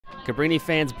Cabrini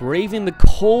fans braving the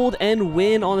cold and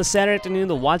wind on a Saturday afternoon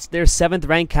to watch their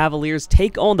 7th-ranked Cavaliers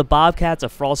take on the Bobcats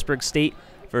of Frostburg State.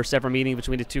 First ever meeting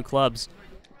between the two clubs.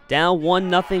 Down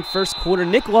 1-0 first quarter,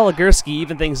 Nick Waligurski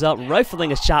even things up,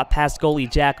 rifling a shot past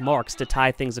goalie Jack Marks to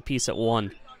tie things apiece at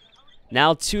 1.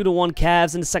 Now 2-1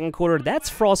 Cavs in the second quarter. That's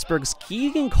Frostburg's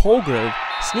Keegan Colgrove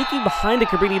sneaking behind the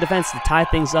Cabrini defense to tie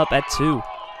things up at 2.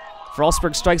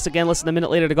 Frostburg strikes again less than a minute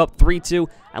later to go up 3-2,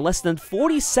 and less than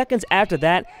 40 seconds after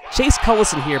that, Chase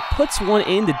Cullison here puts one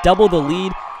in to double the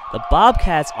lead. The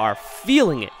Bobcats are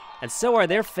feeling it, and so are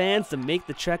their fans to make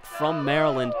the trek from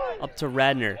Maryland up to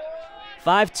Radnor.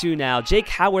 5-2 now. Jake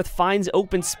Howarth finds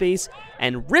open space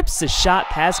and rips a shot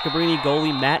past Cabrini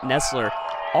goalie Matt Nestler.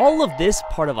 All of this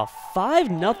part of a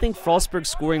 5-0 Frostburg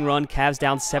scoring run, Cavs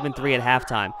down 7-3 at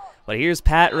halftime. But here's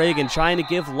Pat Reagan trying to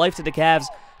give life to the Cavs,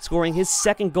 scoring his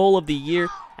second goal of the year.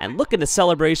 And look at the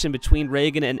celebration between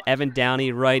Reagan and Evan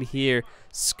Downey right here.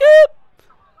 Scoop!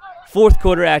 Fourth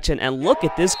quarter action, and look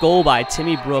at this goal by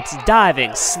Timmy Brooks,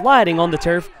 diving, sliding on the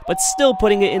turf, but still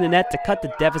putting it in the net to cut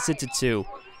the deficit to 2.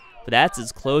 But that's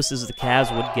as close as the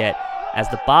Cavs would get, as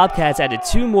the Bobcats added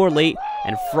 2 more late,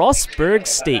 and Frostburg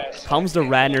State comes to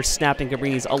Radnor, snapping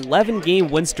Cabrini's 11-game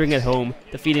win string at home,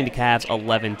 defeating the Cavs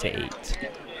 11-8.